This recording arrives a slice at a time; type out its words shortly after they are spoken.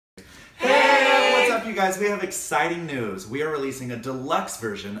you guys, we have exciting news. We are releasing a deluxe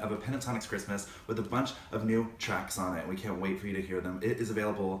version of A Pentatonix Christmas with a bunch of new tracks on it. We can't wait for you to hear them. It is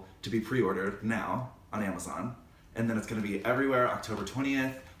available to be pre-ordered now on Amazon. And then it's going to be everywhere October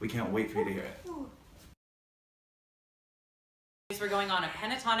 20th. We can't wait for you to hear it. We're going on a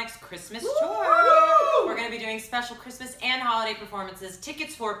Pentatonix Christmas tour. We're going to be doing special Christmas and holiday performances.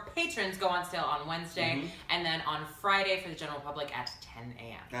 Tickets for patrons go on sale on Wednesday, and then on Friday for the general public at 10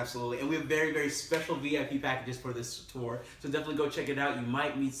 a.m. Absolutely, and we have very, very special VIP packages for this tour, so definitely go check it out. You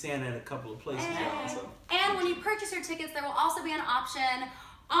might meet Santa in a couple of places. And when you purchase your tickets, there will also be an option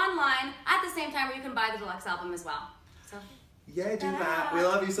online at the same time where you can buy the deluxe album as well. So Yay, do that. We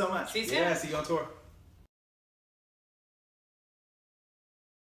love you so much. See you soon. Yeah, see you on tour.